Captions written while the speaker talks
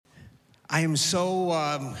I am so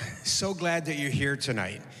glad that you're here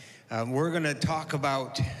tonight. We're going to talk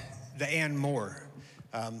about the and more.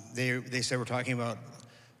 They said we're talking about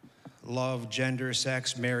love, gender,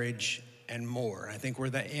 sex, marriage, and more. I think we're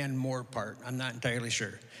the and more part. I'm not entirely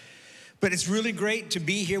sure. But it's really great to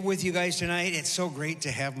be here with you guys tonight. It's so great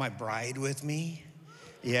to have my bride with me.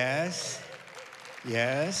 Yes.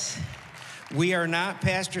 We are not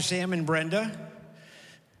Pastor Sam and Brenda,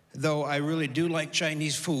 though I really do like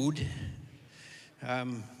Chinese food.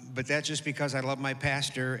 But that's just because I love my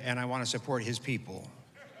pastor and I want to support his people.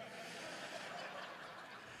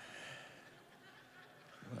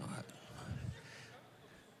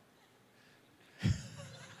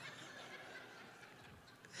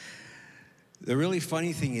 The really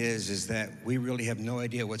funny thing is that we really have no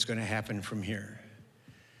idea what's going to happen from here.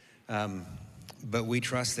 But we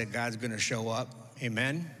trust that God's going to show up.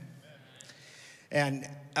 Amen? And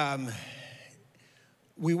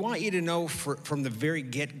we want you to know from the very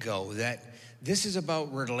get-go that this is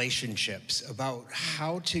about relationships, about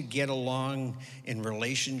how to get along in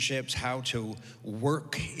relationships, how to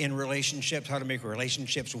work in relationships, how to make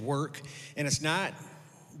relationships work. And it's not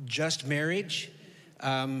just marriage.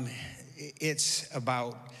 It's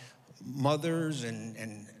about mothers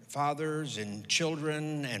and fathers and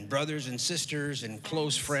children and brothers and sisters and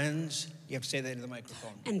close friends. You have to say that into the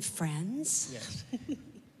microphone. And friends. Yes.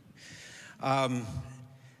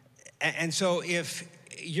 And so if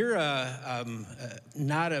you're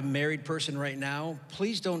not a married person right now,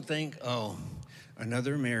 please don't think, oh,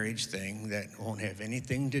 another marriage thing that won't have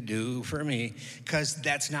anything to do for me, because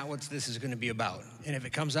that's not what this is going to be about. And if it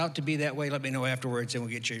comes out to be that way, let me know afterwards and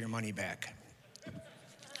we'll get you your money back,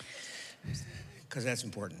 because that's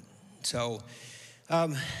important. So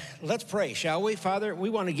let's pray, shall we? Father, we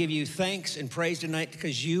want to give you thanks and praise tonight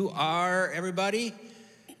because you are, everybody,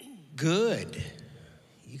 good.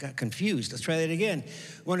 You got confused. Let's try that again.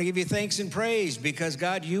 We want to give you thanks and praise because,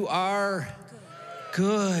 God, you are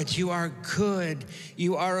good. You are good.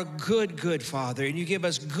 You are a good Father. And you give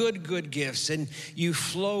us good gifts. And you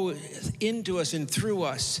flow into us and through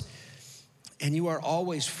us. And you are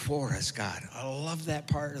always for us, God. I love that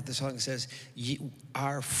part of the song that says, you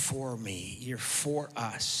are for me. You're for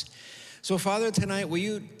us. So, Father, tonight, will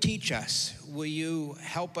you teach us? Will you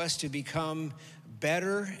help us to become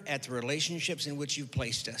better at the relationships in which you've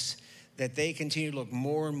placed us, that they continue to look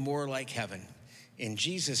more and more like heaven. In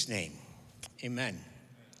Jesus' name, amen.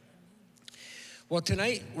 Well,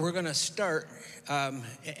 tonight we're going to start,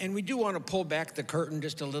 and we do want to pull back the curtain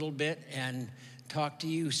just a little bit and talk to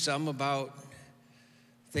you some about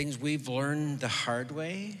things we've learned the hard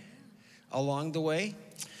way along the way.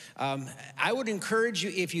 I would encourage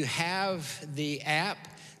you, if you have the app,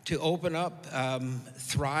 to open up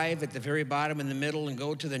Thrive at the very bottom in the middle and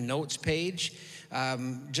go to the notes page,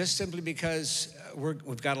 just simply because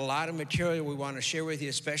we've got a lot of material we want to share with you,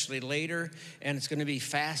 especially later, and it's going to be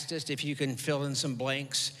fastest if you can fill in some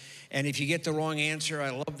blanks. And if you get the wrong answer, I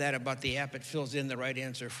love that about the app. It fills in the right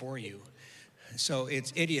answer for you. So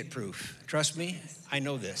it's idiot-proof. Trust me, I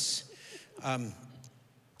know this. And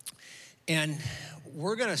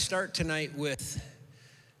we're going to start tonight with,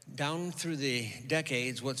 down through the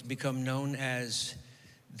decades, what's become known as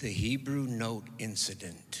the Hebrew note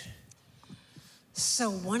incident. So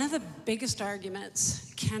one of the biggest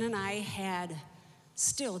arguments Ken and I had,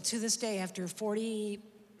 still to this day, after 40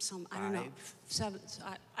 some, I don't know, seven,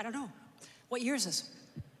 I don't know. What year is this?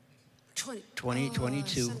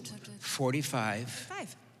 2022, 45.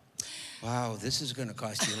 5. Wow, this is going to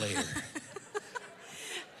cost you later.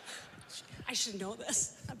 I should know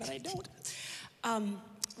this, but I don't.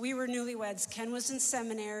 We were newlyweds. Ken was in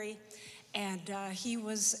seminary, and he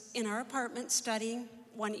was in our apartment studying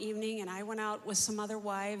one evening, and I went out with some other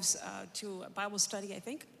wives to a Bible study, I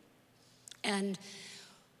think. And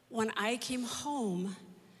when I came home,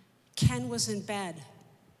 Ken was in bed.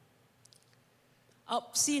 Oh,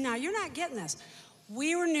 see, now you're not getting this.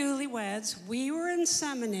 We were newlyweds. We were in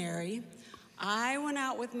seminary. I went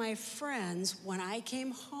out with my friends. When I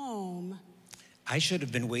came home, I should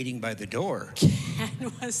have been waiting by the door.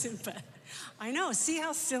 Ken was in bed. I know. See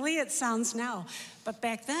how silly it sounds now. But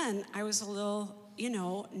back then, I was a little,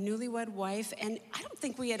 newlywed wife, and I don't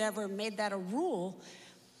think we had ever made that a rule.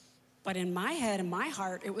 But in my head, in my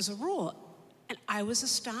heart, it was a rule. And I was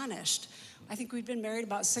astonished. I think we'd been married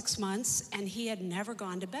about 6 months, and he had never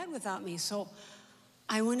gone to bed without me. So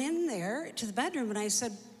I went in there to the bedroom, and I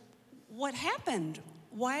said, "What happened?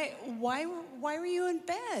 Why were you in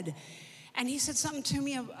bed?" And he said something to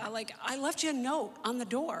me like, "I left you a note on the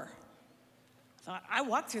door." I thought, I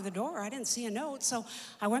walked through the door. I didn't see a note. So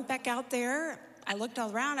I went back out there, I looked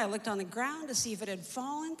all around. I looked on the ground to see if it had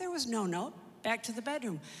fallen. There was no note. Back to the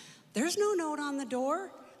bedroom. There's no note on the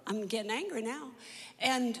door. I'm getting angry now.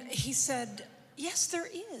 And he said, yes, there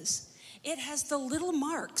is. It has the little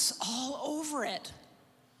marks all over it.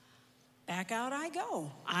 Back out I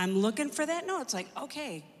go. I'm looking for that note. It's like,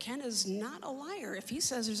 okay, Ken is not a liar. If he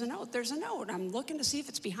says there's a note, there's a note. I'm looking to see if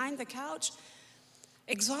it's behind the couch.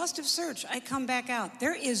 Exhaustive search. I come back out.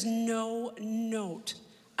 There is no note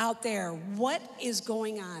out there. What is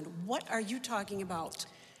going on? What are you talking about?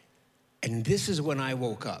 And this is when I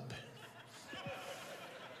woke up.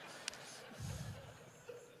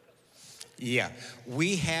 Yeah,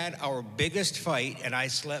 we had our biggest fight, and I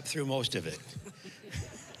slept through most of it.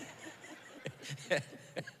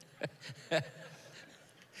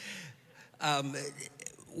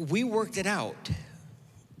 We worked it out.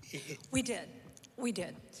 We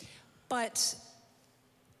did. But,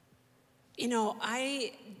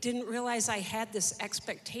 I didn't realize I had this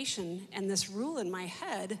expectation and this rule in my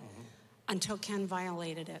head until Ken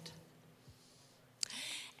violated it.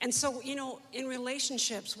 And so, in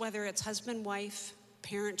relationships, whether it's husband, wife,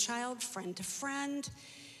 parent, child, friend to friend,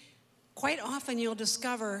 quite often you'll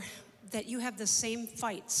discover that you have the same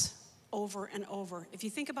fights over and over. If you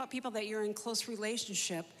think about people that you're in close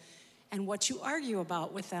relationship and what you argue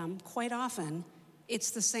about with them, quite often it's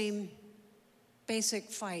the same basic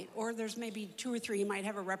fight. Or there's maybe 2 or 3. You might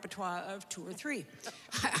have a repertoire of 2 or 3.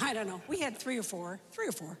 I don't know. We had 3 or 4. 3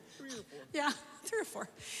 or 4. 3 or 4. Yeah, 3 or 4.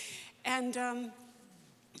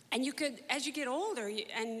 And you could, as you get older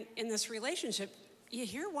and in this relationship, you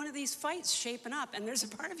hear one of these fights shaping up, and there's a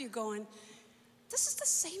part of you going, this is the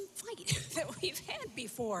same fight that we've had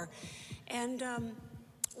before. And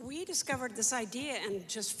we discovered this idea and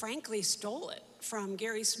just frankly stole it from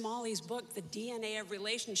Gary Smalley's book, The DNA of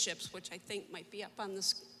Relationships, which I think might be up on the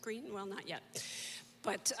screen. Well, not yet.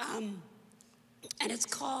 But, and it's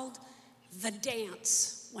called The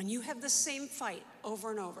Dance. When you have the same fight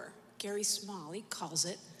over and over, Gary Smalley calls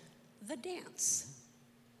it The Dance.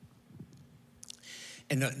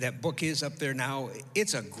 And that book is up there now.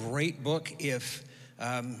 It's a great book if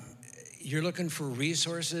you're looking for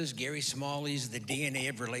resources. Gary Smalley's The DNA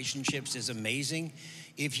of Relationships is amazing.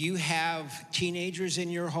 If you have teenagers in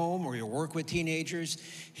your home or you work with teenagers,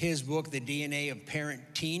 his book, The DNA of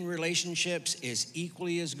Parent-Teen Relationships, is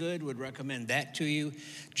equally as good. Would recommend that to you.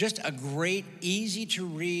 Just a great,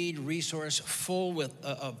 easy-to-read resource full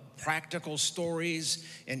of practical stories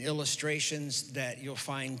and illustrations that you'll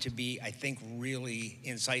find to be, I think, really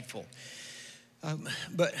insightful.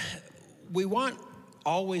 But we want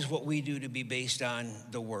always what we do to be based on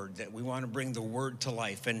the Word, that we want to bring the Word to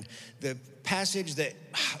life. And the passage that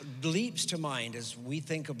leaps to mind as we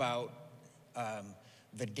think about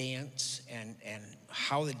the dance and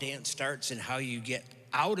how the dance starts and how you get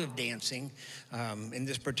out of dancing in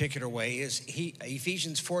this particular way is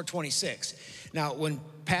Ephesians 4:26. Now, when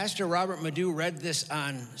Pastor Robert Madu read this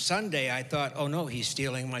on Sunday, I thought, oh no, he's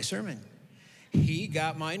stealing my sermon. He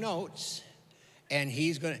got my notes. And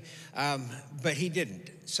he's going to, but he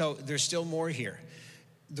didn't. So there's still more here.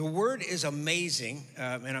 The word is amazing,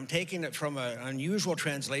 and I'm taking it from an unusual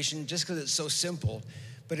translation just because it's so simple.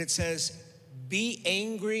 But it says, be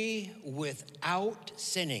angry without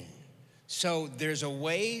sinning. So there's a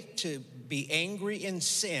way to be angry in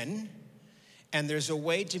sin, and there's a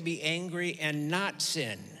way to be angry and not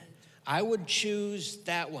sin. I would choose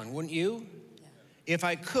that one, wouldn't you? If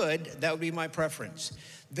I could, that would be my preference.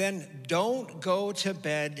 Then don't go to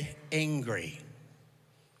bed angry.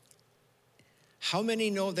 How many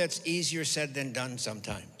know that's easier said than done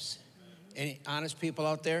sometimes? Any honest people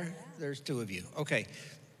out there? There's 2 of you. Okay.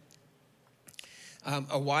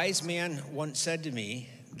 A wise man once said to me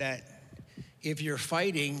that if you're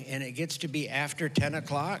fighting and it gets to be after 10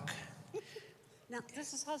 o'clock. Now,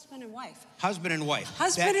 this is husband and wife. Husband and wife.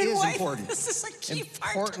 Husband that and is wife. Important. This is a key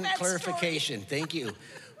part Important to that clarification. Story. Thank you.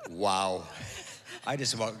 Wow. I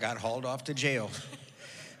just about got hauled off to jail.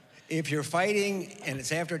 If you're fighting and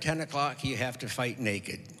it's after 10 o'clock, you have to fight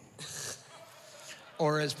naked.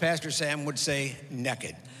 Or as Pastor Sam would say,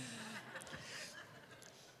 naked.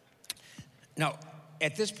 Now,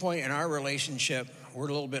 at this point in our relationship, we're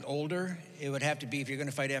a little bit older. It would have to be if you're going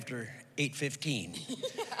to fight after 8:15.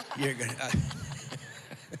 You're going to,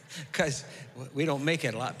 because we don't make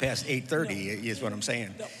it a lot past 8:30 is what I'm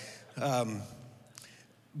saying.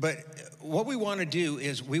 But what we want to do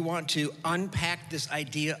is we want to unpack this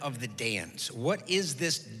idea of the dance. What is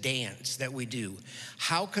this dance that we do?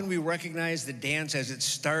 How can we recognize the dance as it's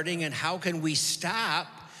starting, and how can we stop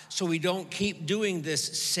so we don't keep doing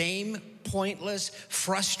this same pointless,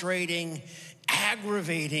 frustrating,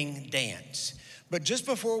 aggravating dance? But just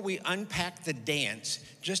before we unpack the dance,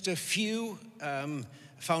 just a few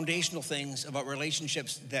foundational things about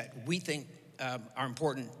relationships that we think are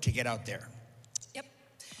important to get out there. Yep.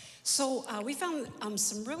 So we found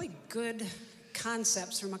some really good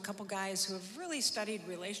concepts from a couple guys who have really studied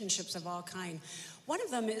relationships of all kind. One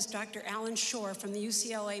of them is Dr. Alan Shore from the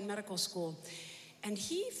UCLA Medical School. And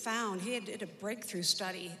he did a breakthrough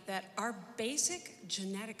study that our basic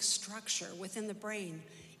genetic structure within the brain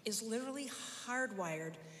is literally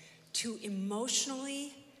hardwired to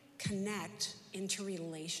emotionally connect into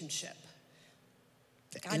relationship.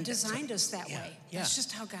 God designed us that way. That's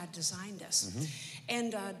just how God designed us. Mm-hmm.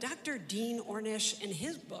 And Dr. Dean Ornish, in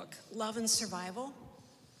his book, Love and Survival,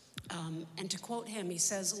 and to quote him, he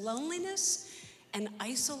says, loneliness and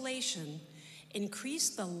isolation increase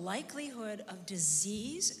the likelihood of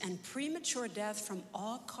disease and premature death from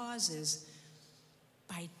all causes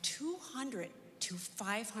by 200 to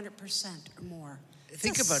 500% or more.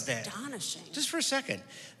 Think about that. Astonishing. Just for a second,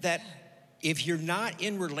 that if you're not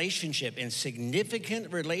in relationship, in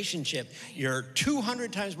significant relationship, you're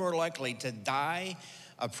 200 times more likely to die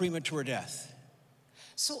a premature death.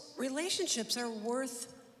 So relationships are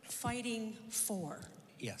worth fighting for.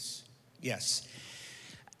 Yes, yes.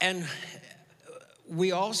 And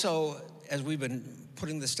we also, as we've been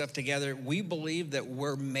putting this stuff together, we believe that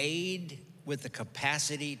we're made with the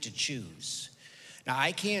capacity to choose. Now,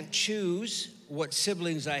 I can't choose what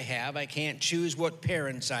siblings I have. I can't choose what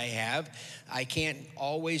parents I have. I can't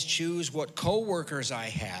always choose what coworkers I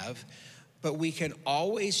have. But we can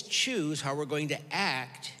always choose how we're going to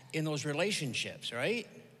act in those relationships, right?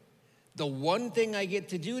 The one thing I get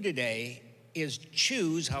to do today is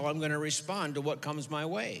choose how I'm going to respond to what comes my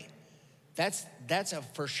way. That's a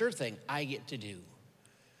for sure thing I get to do.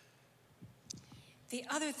 The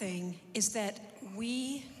other thing is that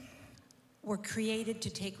we were created to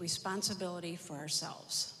take responsibility for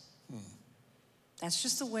ourselves. That's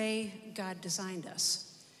just the way God designed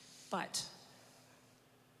us. But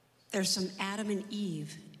there's some Adam and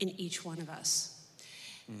Eve in each one of us.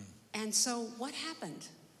 And so what happened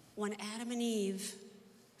when Adam and Eve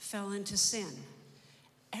fell into sin?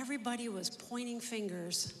 Everybody was pointing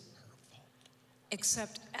fingers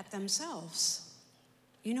except at themselves.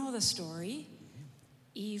 You know the story.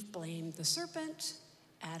 Eve blamed the serpent.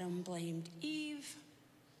 Adam blamed Eve.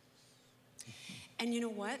 And you know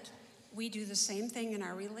what? We do the same thing in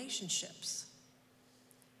our relationships.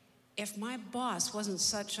 If my boss wasn't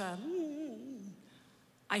such a,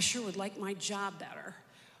 I sure would like my job better.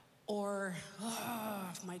 Or,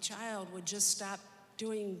 if my child would just stop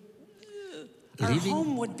doing, our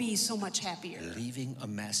home would be so much happier. Leaving a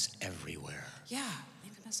mess everywhere. Yeah,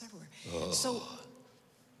 leaving a mess everywhere. So,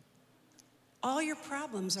 all your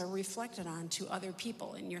problems are reflected onto other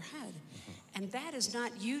people in your head. And that is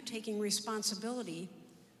not you taking responsibility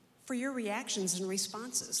for your reactions and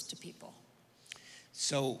responses to people.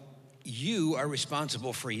 So you are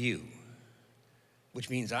responsible for you,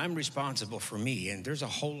 which means I'm responsible for me. And there's a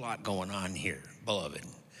whole lot going on here, beloved.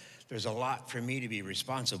 There's a lot for me to be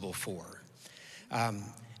responsible for.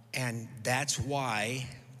 And that's why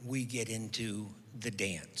we get into the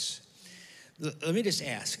dance. Let me just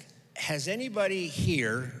ask. Has anybody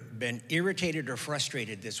here been irritated or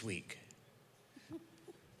frustrated this week?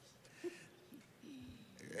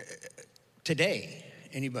 Today,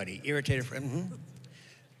 anybody irritated?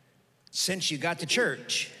 Since you got to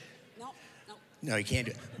church? No, you can't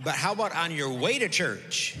do it. But how about on your way to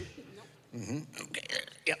church? Okay.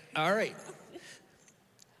 Yep. All right.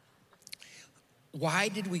 Why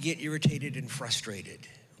did we get irritated and frustrated?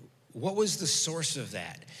 What was the source of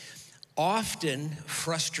that? Often,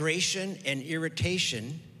 frustration and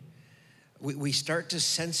irritation, we start to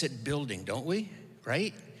sense it building, don't we?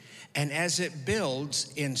 Right? And as it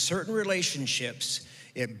builds in certain relationships,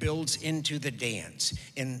 it builds into the dance.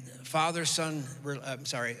 In father-son,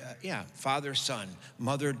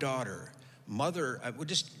 mother-daughter,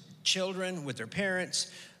 just children with their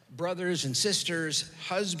parents, brothers and sisters,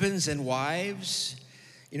 husbands and wives.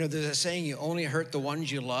 You know, there's a saying, you only hurt the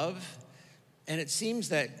ones you love. And it seems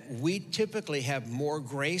that we typically have more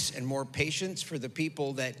grace and more patience for the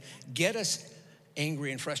people that get us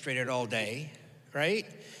angry and frustrated all day, right?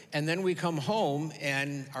 And then we come home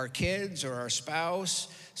and our kids or our spouse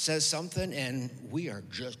says something and we are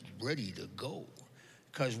just ready to go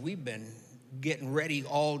because we've been getting ready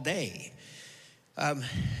all day.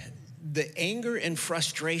 The anger and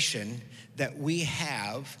frustration that we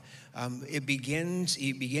have, you begin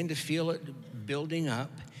to feel it building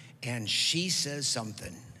up. And she says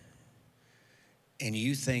something, and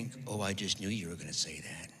you think, I just knew you were going to say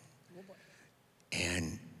that.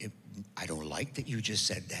 And I don't like that you just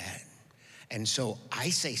said that. And so I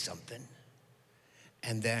say something,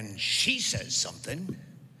 and then she says something,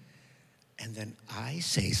 and then I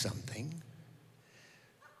say something,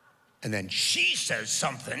 and then she says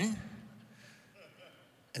something,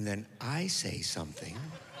 and then I say something.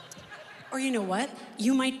 Or you know what?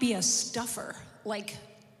 You might be a stuffer, like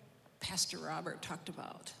Pastor Robert talked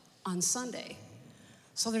about on Sunday.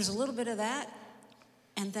 So there's a little bit of that,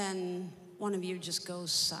 and then one of you just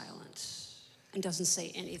goes silent and doesn't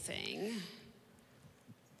say anything.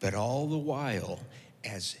 But all the while,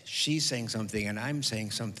 as she's saying something and I'm saying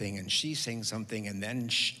something and she's saying something and then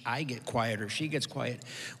I get quiet or she gets quiet,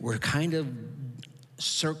 we're kind of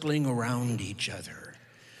circling around each other.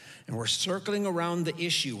 And we're circling around the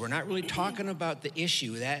issue. We're not really talking about the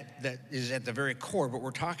issue that is at the very core, but we're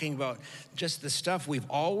talking about just the stuff we've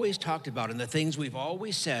always talked about and the things we've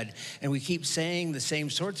always said. And we keep saying the same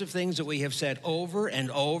sorts of things that we have said over and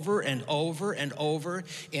over and over and over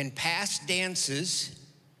in past dances.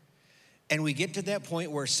 And we get to that point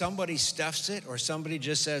where somebody stuffs it or somebody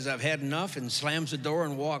just says, I've had enough, and slams the door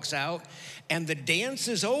and walks out. And the dance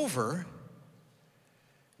is over,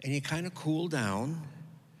 and you kind of cool down,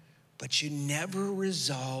 but you never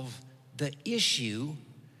resolve the issue,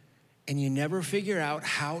 and you never figure out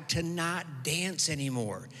how to not dance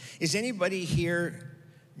anymore. Is anybody here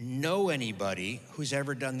know anybody who's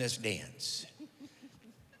ever done this dance?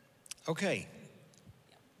 Okay.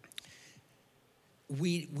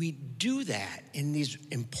 We do that in these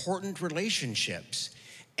important relationships,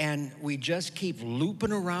 and we just keep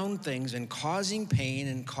looping around things and causing pain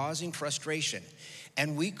and causing frustration.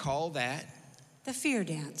 And we call that the fear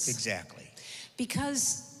dance. Exactly.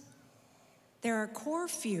 Because there are core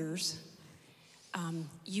fears.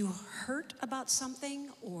 You hurt about something,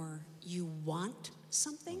 or you want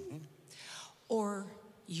something, or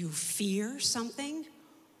you fear something,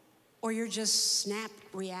 or you're just snap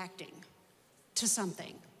reacting to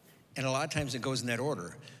something. And a lot of times it goes in that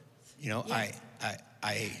order. You know, Yeah.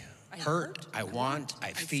 I hurt, I want,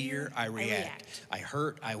 I fear, I react. I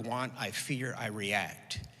hurt, I want, I fear, I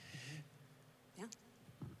react. Yeah.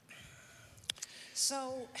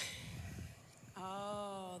 So,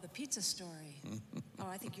 the pizza story.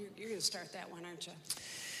 I think you're going to start that one, aren't you?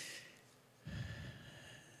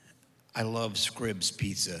 I love Scrib's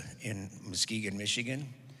Pizza in Muskegon,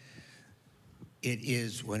 Michigan. It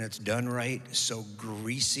is, when it's done right, so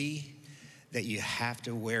greasy that you have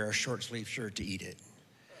to wear a short sleeve shirt to eat it.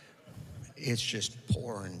 It's just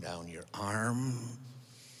pouring down your arm.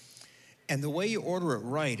 And the way you order it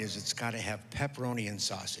right is it's got to have pepperoni and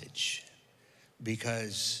sausage,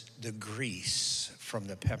 because the grease from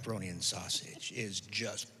the pepperoni and sausage is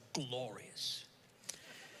just glorious.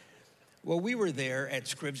 Well, we were there at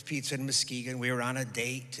Scrib's Pizza in Muskegon. We were on a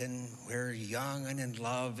date, and we're young and in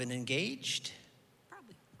love and engaged.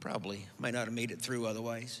 Probably. Might not have made it through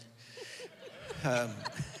otherwise.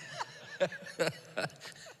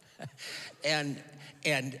 And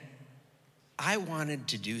I wanted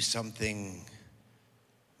to do something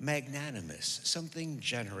magnanimous, something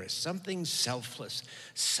generous, something selfless,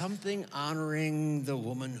 something honoring the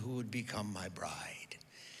woman who would become my bride.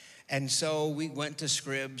 And so we went to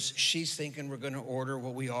Scrib's. She's thinking we're going to order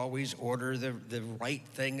what we always order, the right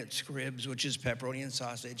thing at Scrib's, which is pepperoni and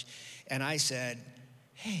sausage. And I said,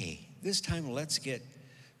 hey, this time let's get,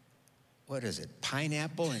 what is it,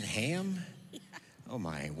 pineapple and ham? Yeah. Oh,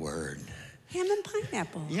 my word. Ham and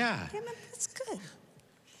pineapple. Yeah. Ham and, that's good.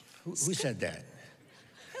 Who said that?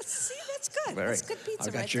 See, that's good. All right. That's good pizza.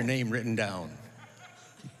 I've got right your there. name written down.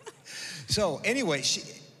 So anyway,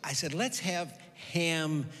 I said, let's have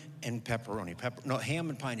ham and pepperoni. Ham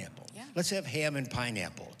and pineapple. Yeah. Let's have ham and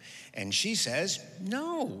pineapple. And she says,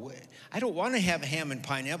 no, I don't want to have ham and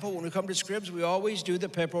pineapple. When we come to Scrib's, we always do the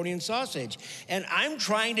pepperoni and sausage. And I'm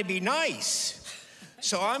trying to be nice.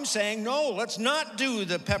 So I'm saying, no, let's not do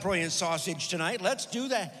the pepperoni and sausage tonight. Let's do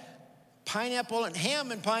the pineapple and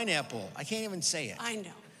ham and pineapple. I can't even say it. I know.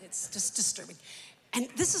 It's just disturbing. And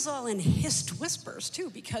this is all in hissed whispers, too,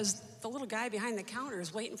 because the little guy behind the counter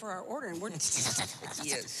is waiting for our order, and we're,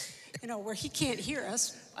 Yes. you know, where he can't hear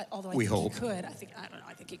us, although I We think hope. he could. I don't know,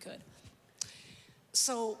 I think he could.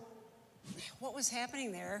 So what was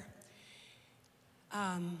happening there,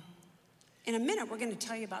 in a minute, we're going to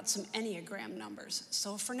tell you about some Enneagram numbers.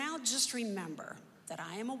 So for now, just remember that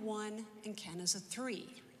I am a 1 and Ken is a 3.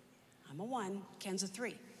 I'm a 1, Ken's a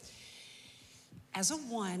 3. As a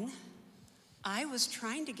 1, I was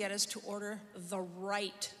trying to get us to order the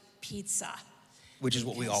right pizza. Which is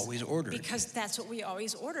what we always ordered. Because that's what we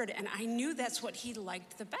always ordered. And I knew that's what he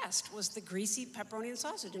liked the best, was the greasy pepperoni and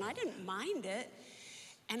sausage. And I didn't mind it.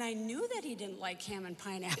 And I knew that he didn't like ham and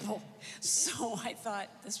pineapple. So I thought,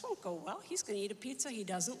 this won't go well. He's going to eat a pizza he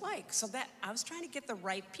doesn't like. So that I was trying to get the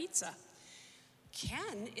right pizza.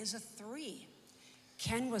 Ken is a 3.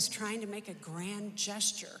 Ken was trying to make a grand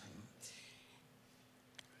gesture.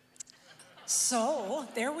 So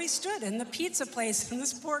there we stood in the pizza place, and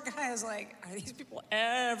this poor guy is like, are these people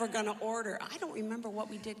ever going to order? I don't remember what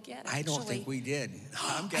we did get, actually. I don't think we did.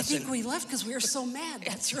 I'm guessing. I think we left because we were so mad.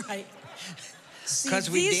 That's right. Because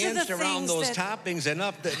we danced around those toppings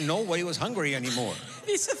enough that nobody was hungry anymore.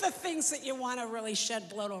 These are the things that you want to really shed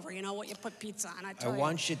blood over, you know, what you put pizza on. I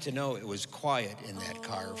want you to know it was quiet in that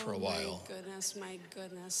car for a while. My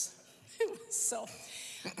goodness. So,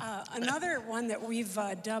 another one that we've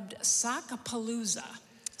dubbed Sockapalooza.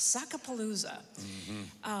 Sockapalooza.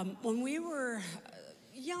 When we were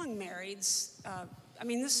young marrieds,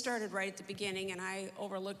 this started right at the beginning, and I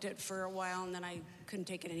overlooked it for a while, and then I couldn't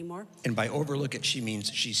take it anymore. And by overlook it, she means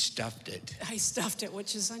she stuffed it. I stuffed it,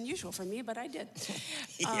 which is unusual for me, but I did.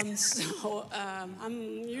 I'm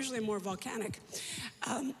usually more volcanic.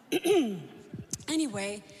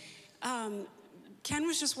 Anyway, Ken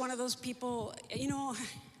was just one of those people, you know,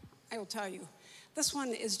 I will tell you, this one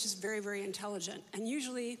is just very, very intelligent, and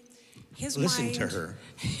usually his Listen to her.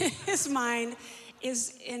 His mind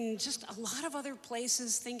is in just a lot of other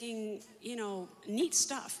places thinking, you know, neat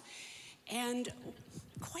stuff. And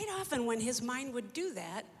quite often when his mind would do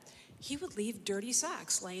that, he would leave dirty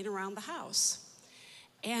socks laying around the house.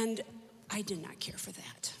 And I did not care for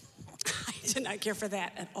that. I did not care for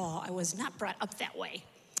that at all. I was not brought up that way.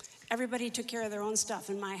 Everybody took care of their own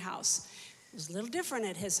stuff in my house. It was a little different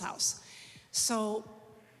at his house. So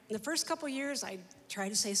the first couple years, I'd try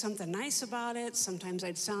to say something nice about it. Sometimes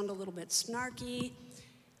I'd sound a little bit snarky.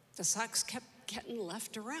 The socks kept getting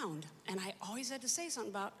left around. And I always had to say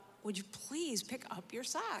something about, would you please pick up your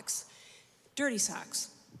socks? Dirty socks.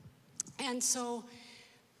 And so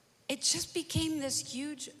it just became this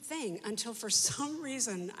huge thing until for some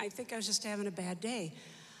reason, I think I was just having a bad day.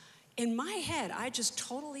 In my head, I just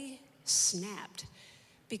totally snapped.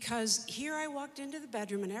 Because here I walked into the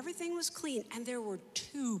bedroom and everything was clean, and there were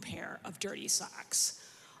 2 pair of dirty socks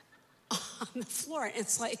on the floor.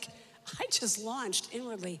 It's like I just launched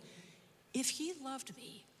inwardly. If he loved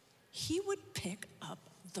me, he would pick up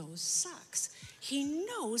those socks. He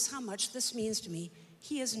knows how much this means to me.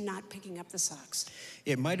 He is not picking up the socks.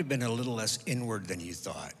 It might have been a little less inward than you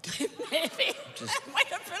thought. Maybe. It might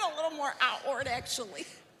have been a little more outward, actually.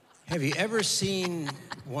 Have you ever seen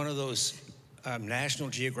one of those National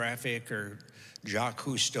Geographic or Jacques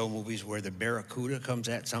Cousteau movies where the barracuda comes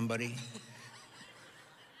at somebody?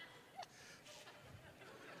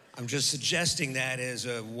 I'm just suggesting that as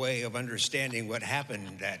a way of understanding what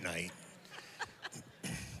happened that night.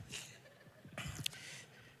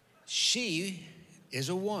 She is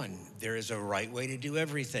a 1. There is a right way to do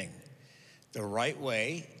everything. The right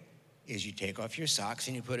way is you take off your socks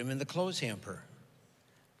and you put them in the clothes hamper.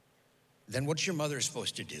 Then what's your mother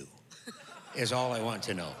supposed to do? Is all I want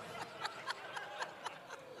to know.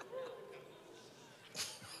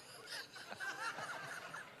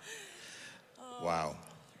 Wow.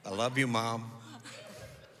 I love you, Mom.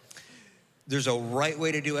 There's a right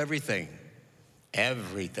way to do everything.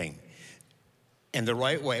 Everything. And the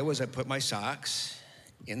right way was I put my socks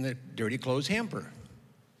in the dirty clothes hamper.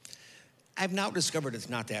 I've now discovered it's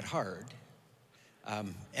not that hard.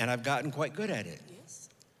 And I've gotten quite good at it. Yes.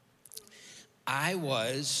 I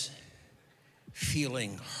was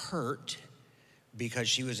feeling hurt because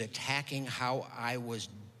she was attacking how I was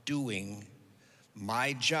doing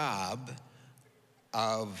my job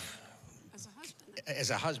as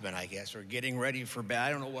a husband, I guess, or getting ready for bed.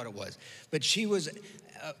 I don't know what it was. But she was,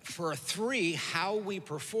 for a 3, how we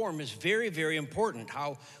perform is very, very important.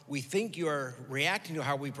 How we think you are reacting to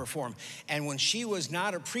how we perform. And when she was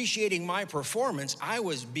not appreciating my performance, I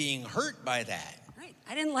was being hurt by that. Right.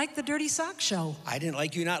 I didn't like the dirty sock show. I didn't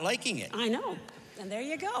like you not liking it. I know. And there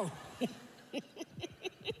you go.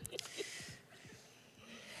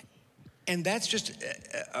 And that's just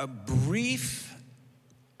a brief,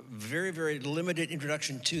 very, very limited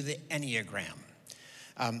introduction to the Enneagram.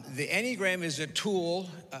 The Enneagram is a tool,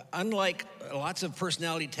 unlike lots of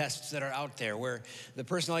personality tests that are out there, where the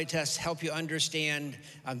personality tests help you understand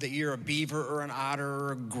that you're a beaver or an otter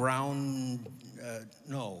or a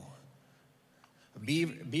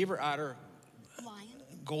beaver, otter, Lion.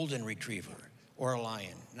 golden retriever, or a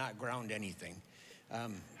lion, not ground anything.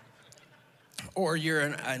 Or you're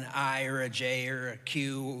an I or a J or a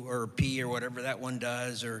Q or a P or whatever that one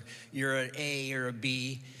does, or you're an A or a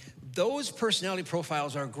B. Those personality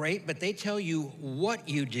profiles are great, but they tell you what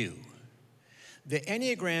you do. The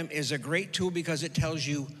Enneagram is a great tool because it tells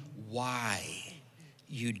you why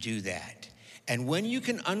you do that. And when you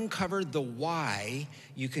can uncover the why,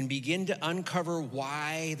 you can begin to uncover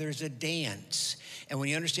why there's a dance. And when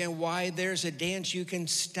you understand why there's a dance, you can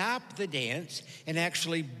stop the dance and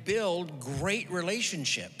actually build great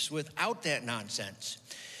relationships without that nonsense.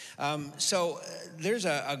 There's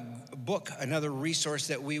a book, another resource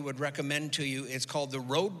that we would recommend to you. It's called The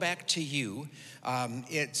Road Back to You.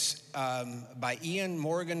 It's by Ian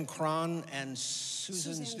Morgan Cron and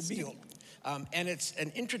Susan Stabile. And it's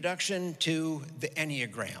an introduction to the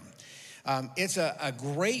Enneagram. It's a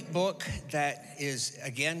great book that is,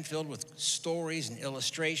 again, filled with stories and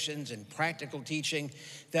illustrations and practical teaching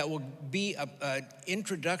that will be an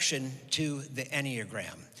introduction to the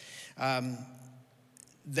Enneagram.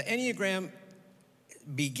 The Enneagram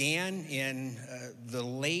began in the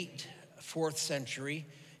late 4th century.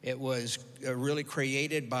 It was really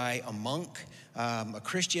created by a monk, a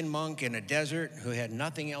Christian monk in a desert who had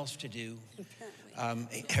nothing else to do.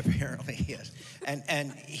 Apparently, yes.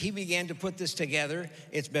 And he began to put this together.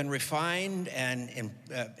 It's been refined and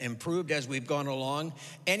improved as we've gone along.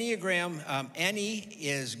 Enneagram, Enne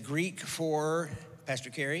is Greek for,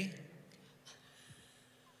 Pastor Carey?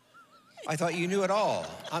 I thought you knew it all.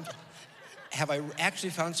 Have I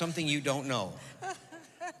actually found something you don't know?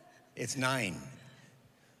 It's 9.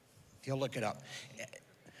 You'll look it up.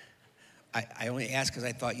 I only asked because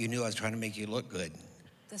I thought you knew I was trying to make you look good.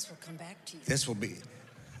 This will come back to you. This will be.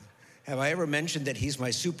 Have I ever mentioned that he's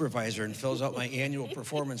my supervisor and fills out my annual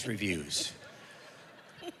performance reviews?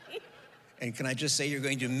 And can I just say you're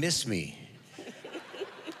going to miss me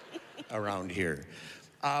around here?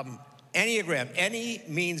 Enneagram. Enne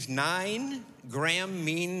means 9. Gram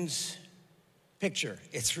means picture.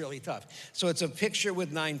 It's really tough. So it's a picture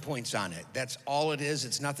with 9 points on it. That's all it is.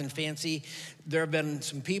 It's nothing fancy. There have been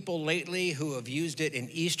some people lately who have used it in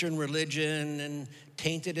Eastern religion and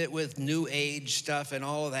tainted it with New Age stuff and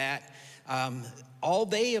all of that. All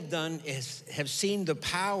they have done is have seen the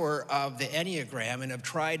power of the Enneagram and have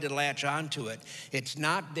tried to latch onto it. It's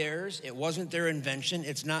not theirs. It wasn't their invention.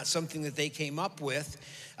 It's not something that they came up with.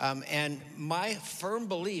 And my firm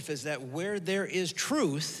belief is that where there is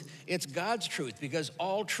truth, it's God's truth, because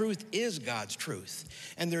all truth is God's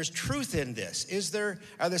truth. And there's truth in this.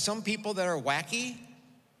 Are there some people that are wacky?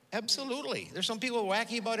 Absolutely. There's some people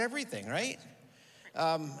wacky about everything, right?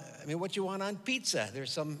 What you want on pizza?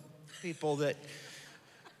 There's some people that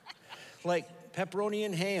like pepperoni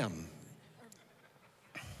and ham.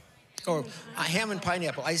 Or ham and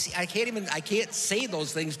pineapple. I can't say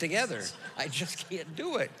those things together. I just can't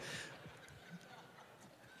do it.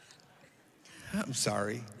 I'm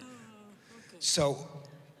sorry. So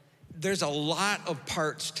there's a lot of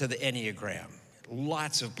parts to the Enneagram,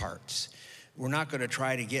 lots of parts. We're not going to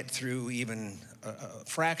try to get through even a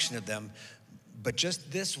fraction of them, but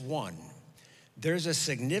just this one. There's a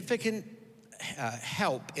significant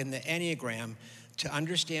help in the Enneagram to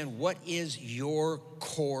understand what is your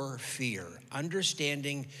core fear,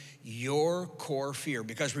 understanding your core fear.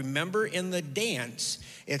 Because remember, in the dance,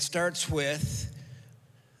 it starts with,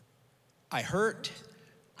 I hurt,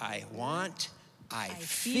 I want, I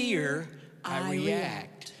fear, I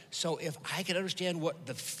react. So if I can understand what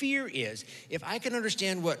the fear is, if I can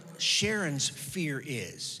understand what Sharon's fear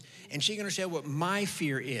is, and she can understand what my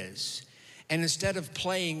fear is, and instead of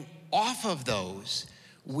playing off of those,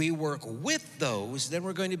 we work with those, then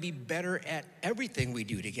we're going to be better at everything we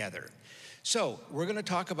do together. So we're going to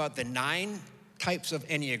talk about the 9 types of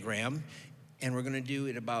Enneagram, and we're going to do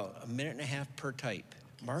it about 1.5 minutes per type.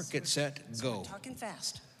 Mark, get set, go. We're talking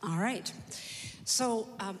fast. All right. So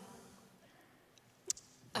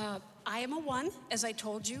I am a 1, as I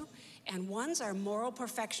told you, and 1s are moral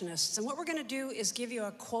perfectionists. And what we're going to do is give you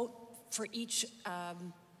a quote for each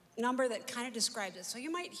number that kind of describes it. So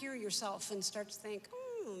you might hear yourself and start to think,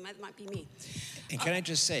 that might be me. And can I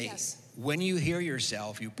just say, yes. When you hear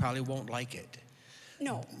yourself, you probably won't like it.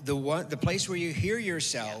 No. The place where you hear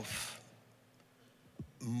yourself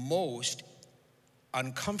most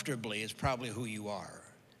uncomfortably is probably who you are.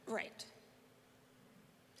 Right.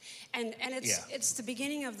 And it's the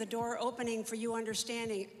beginning of the door opening for you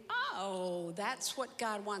understanding, oh, that's what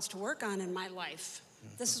God wants to work on in my life.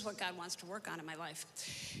 This is what God wants to work on in my life.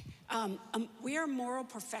 We are moral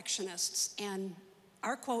perfectionists, and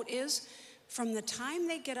our quote is, from the time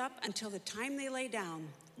they get up until the time they lay down,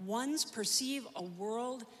 1s perceive a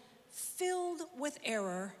world filled with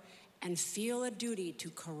error and feel a duty to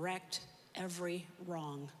correct every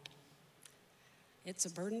wrong. It's a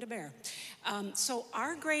burden to bear. So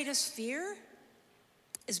our greatest fear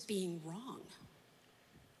is being wrong.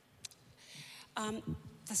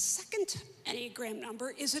 The second Enneagram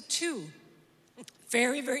number is a 2.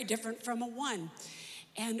 Very, very different from a 1.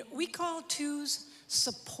 And we call 2s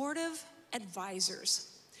supportive advisors.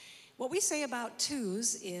 What we say about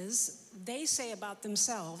 2s is they say about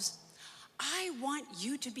themselves, I want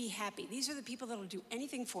you to be happy. These are the people that will do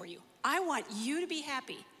anything for you. I want you to be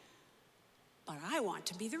happy, but I want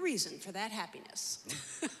to be the reason for that happiness.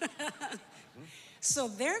 So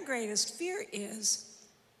their greatest fear is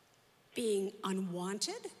being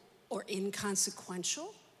unwanted or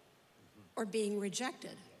inconsequential or being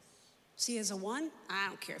rejected. See, as a 1, I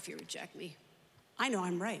don't care if you reject me. I know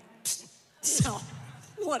I'm right. So,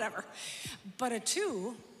 whatever. But a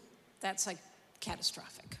 2, that's like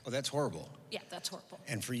catastrophic. Oh, that's horrible. Yeah, that's horrible.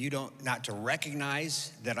 And for you not to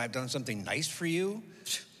recognize that I've done something nice for you,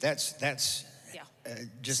 that's Yeah.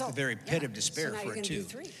 just So, the very pit yeah. of despair So now for you're a gonna 2. do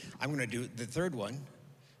 3. I'm going to do the third one,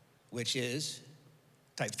 which is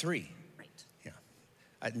type 3. Right. Yeah,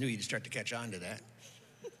 I knew you'd start to catch on to that.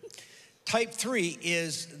 Type 3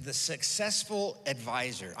 is the successful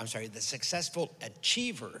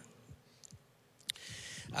achiever.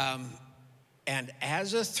 And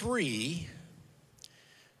as a 3,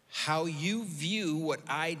 how you view what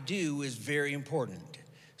I do is very important.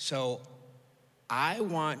 So I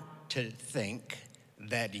want to think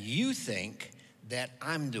that you think that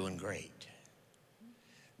I'm doing great.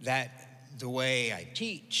 That the way I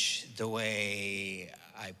teach, the way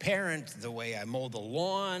I parent, the way I mow the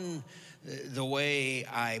lawn, the way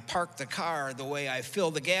I park the car, the way I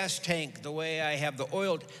fill the gas tank, the way I have the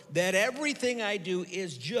oil, that everything I do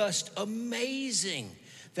is just amazing,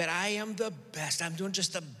 that I am the best. I'm doing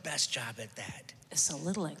just the best job at that. It's a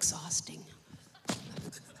little exhausting.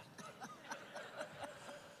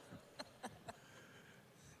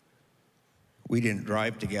 We didn't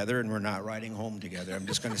drive together and we're not riding home together. I'm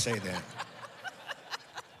just going to say that.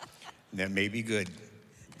 That may be good.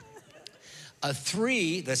 A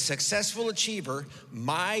 3, the successful achiever,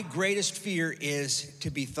 my greatest fear is to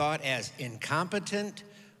be thought as incompetent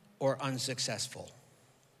or unsuccessful.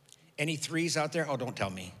 Any 3s out there? Oh, don't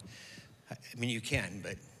tell me. I mean, you can,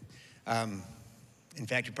 but in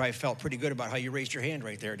fact, you probably felt pretty good about how you raised your hand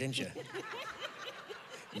right there, didn't you?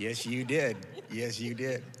 Yes, you did. Yes, you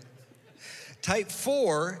did. Type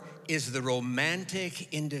 4 is the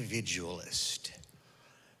romantic individualist.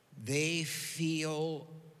 They feel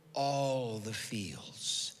all the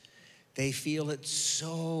feels. They feel it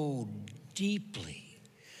so deeply.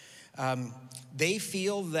 They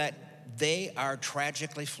feel that they are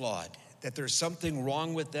tragically flawed, that there's something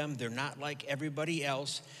wrong with them. They're not like everybody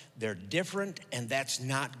else. They're different, and that's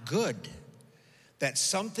not good. That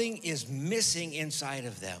something is missing inside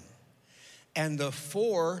of them. And the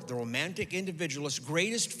 4, the romantic individualist's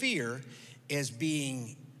greatest fear is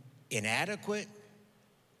being inadequate,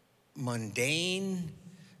 mundane,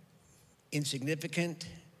 insignificant,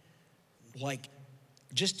 like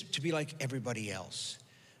just to be like everybody else.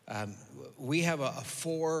 We have a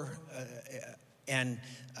 4 and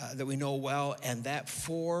that we know well, and that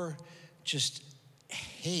 4 just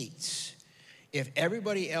hates. If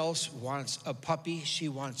everybody else wants a puppy, she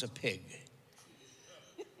wants a pig.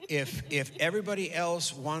 If everybody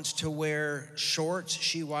else wants to wear shorts,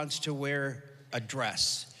 she wants to wear a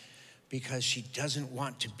dress, because she doesn't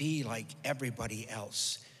want to be like everybody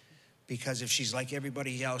else. Because if she's like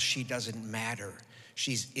everybody else, she doesn't matter.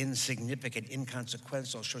 She's insignificant,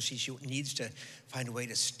 inconsequential, so she needs to find a way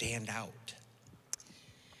to stand out.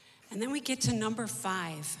 And then we get to number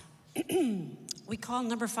 5. We call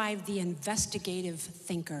number 5 the investigative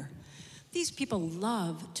thinker. These people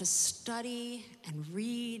love to study and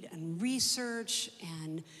read and research,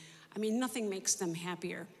 and I mean, nothing makes them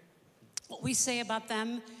happier. What we say about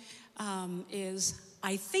them is,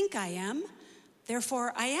 I think I am,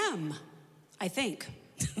 therefore I am, I think.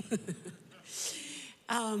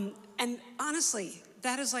 And honestly,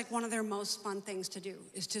 that is like one of their most fun things to do,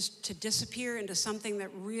 is just to disappear into something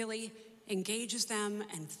that really engages them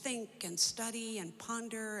and think and study and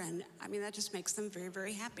ponder. And I mean, that just makes them very,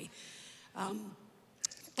 very happy.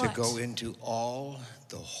 To go into all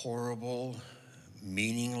the horrible,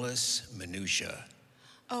 meaningless minutia.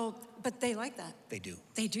 Oh, but they like that. They do.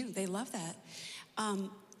 They do. They love that.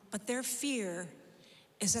 But their fear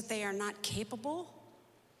is that they are not capable,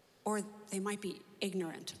 or they might be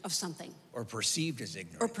ignorant of something. Or perceived as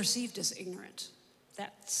ignorant. Or perceived as ignorant.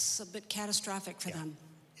 That's a bit catastrophic for them.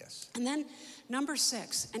 Yes. And then number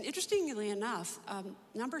 6, and interestingly enough,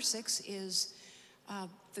 number 6 is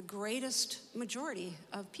the greatest majority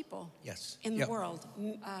of people in the world.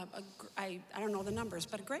 I don't know the numbers,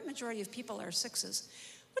 but a great majority of people are 6s,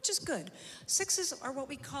 which is good. 6s are what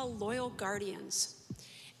we call loyal guardians.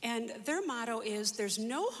 And their motto is, there's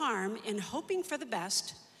no harm in hoping for the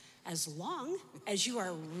best as long as you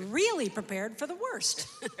are really prepared for the worst.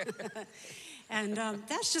 And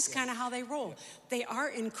that's just kind of how they roll. They are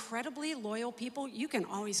incredibly loyal people. You can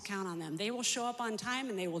always count on them. They will show up on time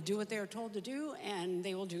and they will do what they are told to do, and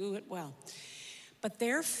they will do it well. But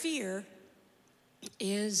their fear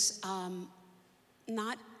is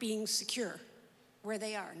not being secure where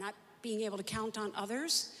they are, not being able to count on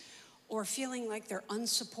others, or feeling like they're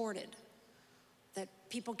unsupported, that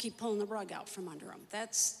people keep pulling the rug out from under them.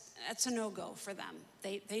 That's a no-go for them.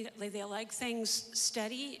 They like things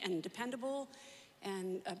steady and dependable,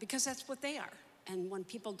 and because that's what they are. And when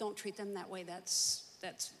people don't treat them that way, that's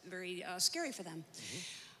very scary for them.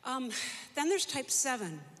 Mm-hmm. Then there's type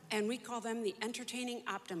 7, and we call them the entertaining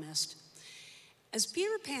optimist. As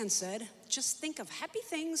Peter Pan said, just think of happy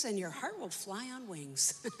things and your heart will fly on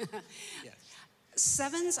wings. Yes.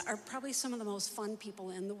 7s are probably some of the most fun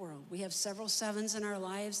people in the world. We have several 7s in our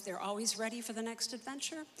lives. They're always ready for the next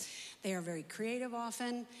adventure. They are very creative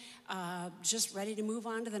often, just ready to move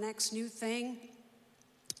on to the next new thing.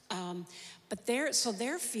 But their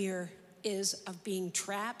fear is of being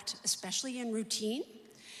trapped, especially in routine,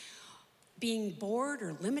 being bored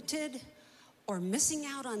or limited, or missing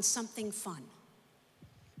out on something fun.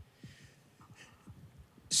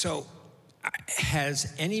 So,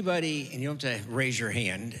 has anybody, and you don't have to raise your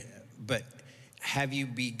hand, but have you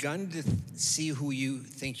begun to see who you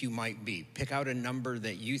think you might be? Pick out a number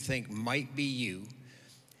that you think might be you,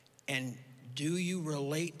 and do you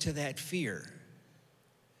relate to that fear?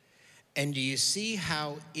 And do you see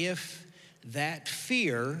how if that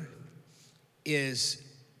fear is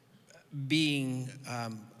being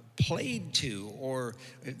played to, or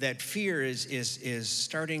that fear is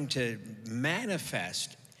starting to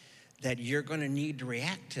manifest, that you're going to need to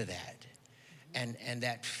react to that. And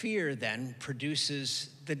that fear then produces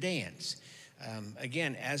the dance.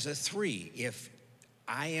 Again, as a 3, if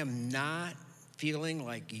I am not feeling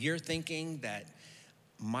like you're thinking that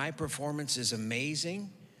my performance is amazing,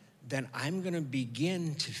 then I'm going to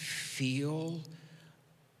begin to feel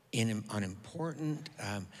unimportant,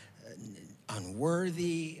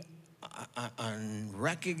 unworthy,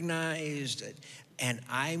 unrecognized, and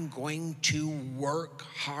I'm going to work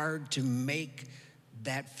hard to make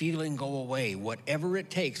that feeling go away. Whatever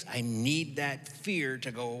it takes, I need that fear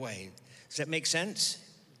to go away. Does that make sense?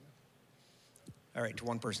 All right, to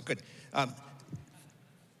one person, good.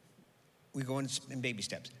 We go in baby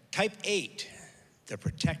steps. Type 8, the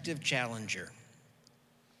protective challenger.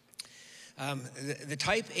 The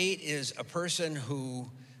type 8 is a person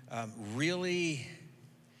who really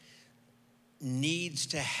needs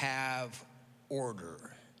to have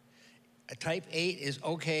order. A type 8 is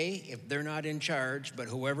okay if they're not in charge, but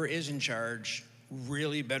whoever is in charge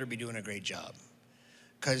really better be doing a great job.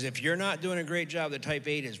 Because if you're not doing a great job, the type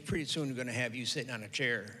 8 is pretty soon going to have you sitting on a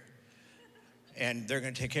chair, and they're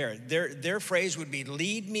going to take care of it. Their phrase would be,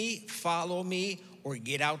 lead me, follow me, or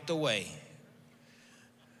get out the way.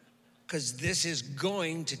 Because this is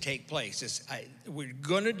going to take place. We're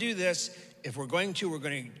going to do this. If we're going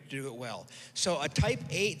to do it well. So a type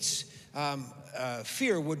 8's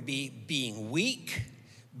fear would be being weak,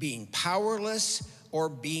 being powerless, or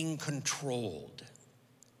being controlled.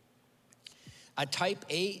 A type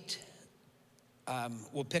 8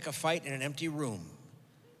 will pick a fight in an empty room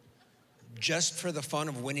just for the fun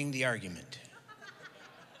of winning the argument.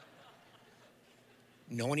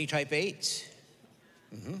 Know any type 8s?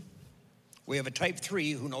 Mm-hmm. We have a type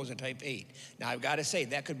 3 who knows a type 8. Now, I've got to say,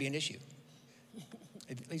 that could be an issue.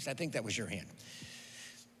 At least I think that was your hand.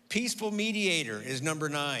 Peaceful mediator is number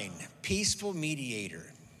 9. Peaceful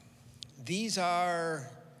mediator. These are,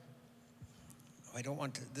 I don't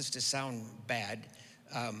want this to sound bad,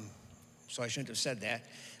 so I shouldn't have said that.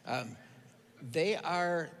 They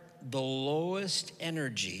are the lowest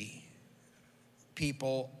energy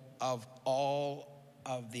people of all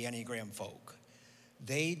of the Enneagram folk.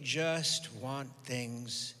 They just want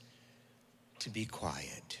things to be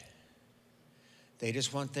quiet. They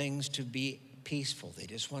just want things to be peaceful. They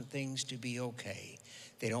just want things to be okay.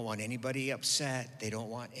 They don't want anybody upset. They don't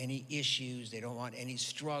want any issues. They don't want any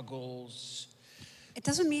struggles. It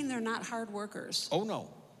doesn't mean they're not hard workers. Oh, no.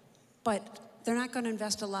 But they're not going to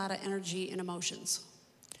invest a lot of energy in emotions.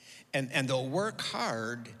 And they'll work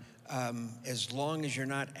hard as long as you're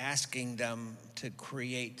not asking them to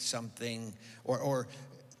create something, or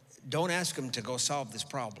don't ask them to go solve this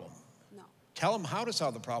problem. No. Tell them how to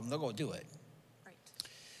solve the problem. They'll go do it. Right.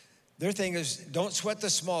 Their thing is, don't sweat the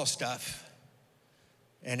small stuff,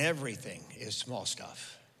 and everything is small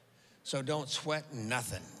stuff. So don't sweat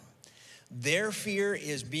nothing. Their fear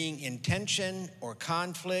is being in tension or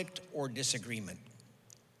conflict or disagreement.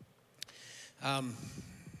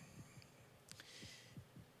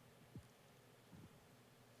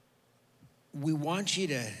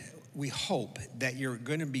 We hope that you're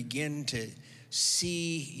going to begin to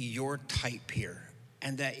see your type here,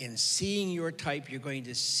 and that in seeing your type, you're going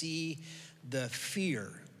to see the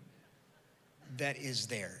fear that is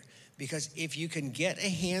there. Because if you can get a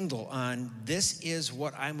handle on this is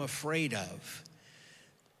what I'm afraid of,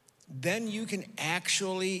 then you can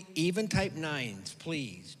actually, even type 9s,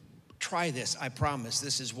 please, try this. I promise.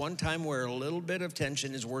 This is one time where a little bit of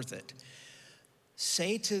tension is worth it.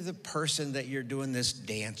 Say to the person that you're doing this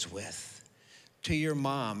dance with, to your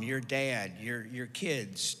mom, your dad, your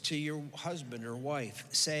kids, to your husband or wife,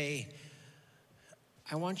 say,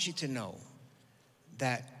 I want you to know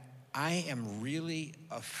that I am really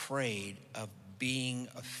afraid of being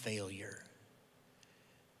a failure.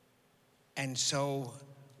 And so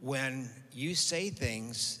when you say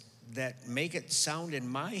things that make it sound in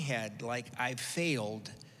my head like I've failed,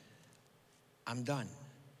 I'm done.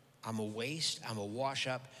 I'm a waste. I'm a wash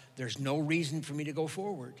up. There's no reason for me to go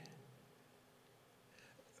forward.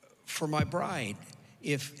 For my bride,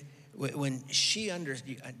 when she do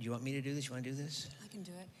you want me to do this? You want to do this? I can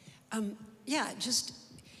do it.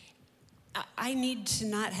 I need to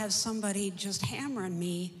not have somebody just hammering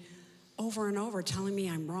me over and over, telling me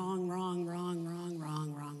I'm wrong.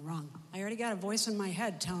 I already got a voice in my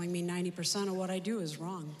head telling me 90% of what I do is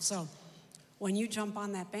wrong. So when you jump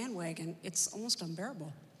on that bandwagon, it's almost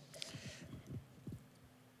unbearable.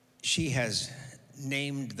 She has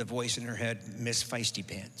named the voice in her head Miss Feisty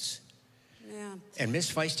Pants. Yeah. And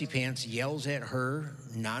Miss Feisty Pants yells at her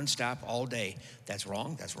nonstop all day. That's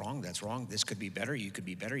wrong, that's wrong, that's wrong. This could be better, you could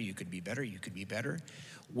be better, you could be better, you could be better.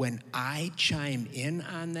 When I chime in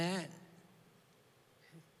on that,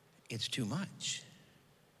 it's too much.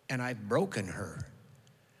 And I've broken her.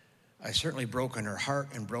 I've certainly broken her heart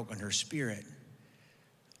and broken her spirit.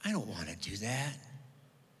 I don't want to do that.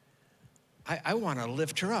 I want to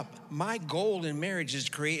lift her up. My goal in marriage is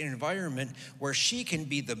to create an environment where she can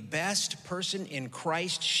be the best person in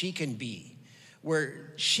Christ she can be,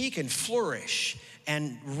 where she can flourish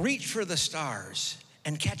and reach for the stars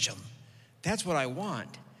and catch them. That's what I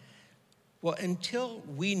want. Well, until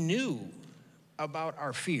we knew about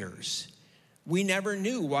our fears, we never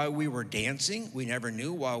knew why we were dancing. We never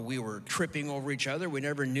knew why we were tripping over each other. We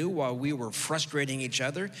never knew why we were frustrating each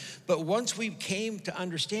other. But once we came to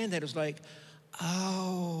understand that, it was like,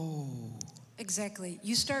 oh. Exactly.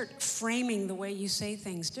 You start framing the way you say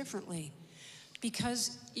things differently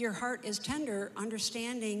because your heart is tender,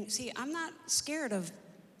 understanding. See, I'm not scared of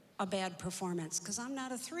a bad performance because I'm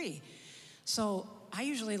not a 3. So I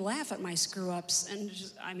usually laugh at my screw-ups, and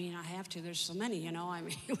I have to. There's so many,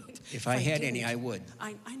 If I had any, I would.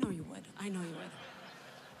 I know you would. I know you would.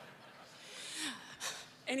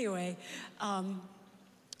 Anyway,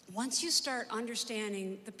 once you start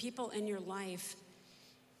understanding the people in your life,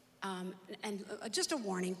 and just a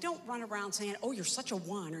warning, don't run around saying, oh, you're such a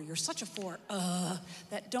 1 or you're such a 4.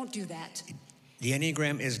 Don't do that. The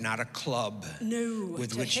Enneagram is not a club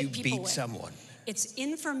with which you beat someone. It's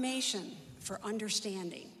information for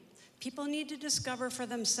understanding. People need to discover for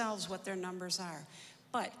themselves what their numbers are.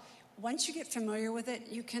 But once you get familiar with it,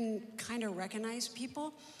 you can kind of recognize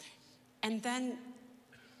people, and then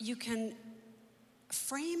you can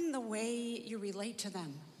frame the way you relate to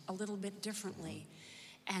them a little bit differently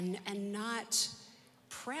and not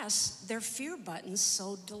press their fear buttons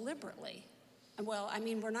so deliberately. Well,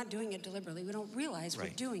 we're not doing it deliberately. We don't realize we're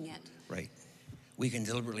doing it. Right. We can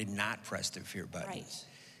deliberately not press their fear buttons. Right.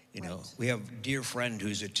 We have a dear friend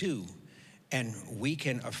who's a 2, and we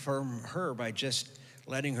can affirm her by just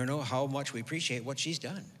letting her know how much we appreciate what she's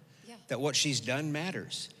done. Yeah. That what she's done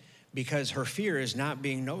matters, because her fear is not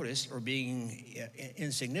being noticed or being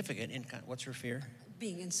insignificant. What's her fear?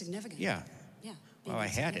 Being insignificant. Yeah. Yeah. Oh, I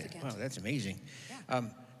had it. Wow, that's amazing. Yeah.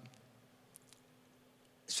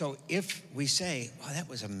 So if we say, oh, that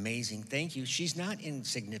was amazing, thank you, she's not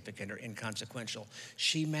insignificant or inconsequential.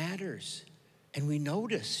 She matters. And we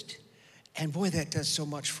noticed. And boy, that does so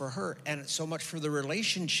much for her and so much for the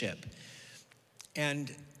relationship. And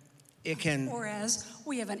it can... Whereas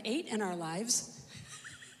we have an 8 in our lives.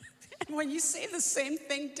 And when you say the same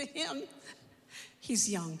thing to him, he's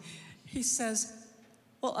young. He says,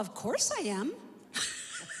 well, of course I am.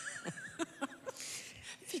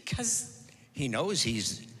 Because... He knows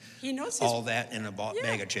he's all that in a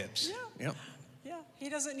bag of chips. Yeah. Yep. Yeah. He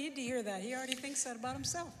doesn't need to hear that. He already thinks that about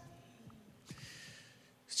himself.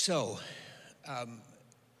 So,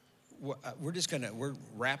 we're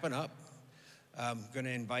wrapping up. I'm going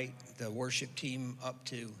to invite the worship team up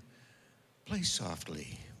to play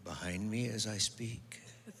softly behind me as I speak,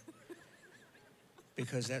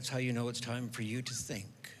 because that's how you know it's time for you to think.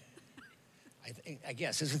 I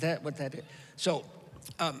guess, isn't that what that is? So,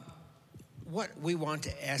 what we want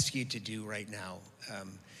to ask you to do right now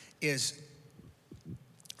is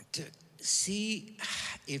to see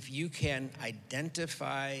if you can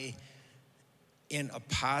identify in a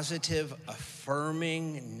positive,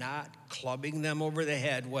 affirming, not clubbing them over the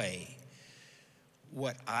head way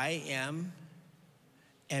what I am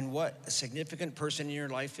and what a significant person in your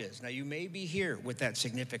life is. Now, you may be here with that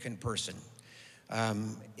significant person,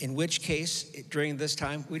 in which case, during this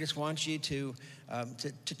time, we just want you to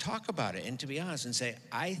talk about it and to be honest and say,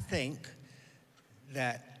 I think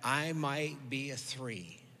that I might be a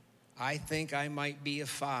 3. I think I might be a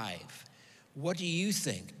 5. What do you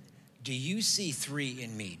think? Do you see 3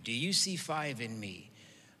 in me? Do you see 5 in me?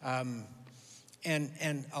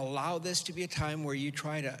 And allow this to be a time where you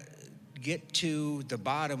try to get to the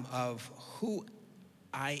bottom of who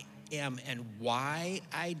I am and why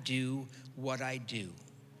I do what I do.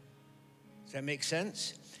 Does that make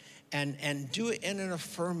sense? And do it in an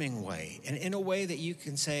affirming way, and in a way that you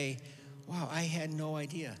can say, wow, I had no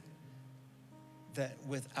idea that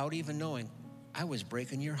without even knowing, I was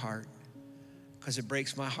breaking your heart, because it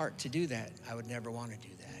breaks my heart to do that. I would never want to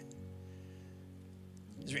do that.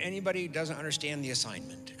 Is there anybody who doesn't understand the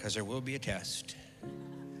assignment? Because there will be a test.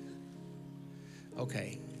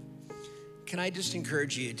 Okay. Can I just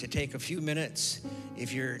encourage you to take a few minutes?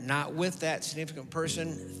 If you're not with that significant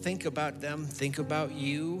person, think about them, think about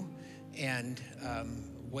you, and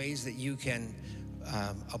ways that you can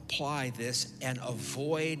apply this and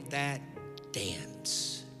avoid that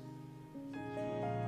dance.